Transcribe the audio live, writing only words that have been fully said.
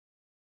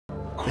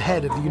The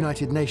head of the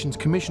United Nations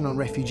Commission on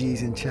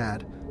Refugees in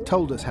Chad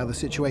told us how the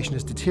situation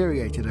has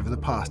deteriorated over the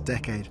past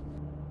decade.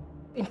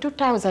 In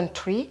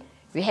 2003,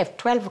 we have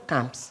 12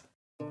 camps.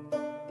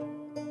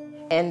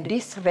 And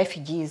these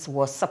refugees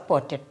were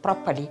supported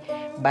properly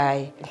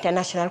by the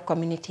international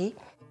community.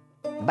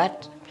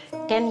 But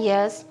 10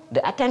 years,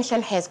 the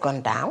attention has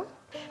gone down.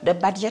 The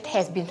budget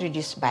has been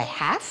reduced by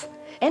half.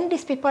 And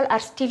these people are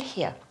still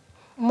here.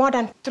 More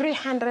than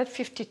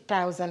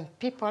 350,000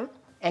 people.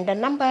 And the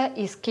number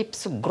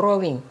keeps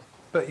growing.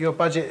 But your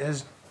budget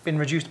has been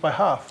reduced by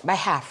half? By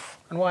half.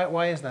 And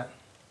why is that?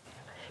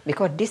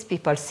 Because these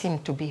people seem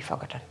to be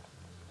forgotten.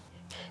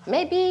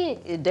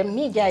 Maybe the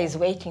media is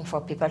waiting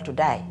for people to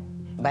die,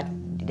 but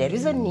there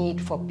is a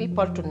need for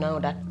people to know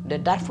that the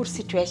Darfur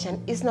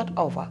situation is not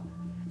over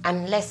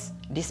unless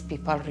these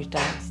people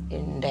return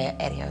in their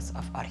areas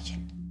of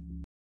origin.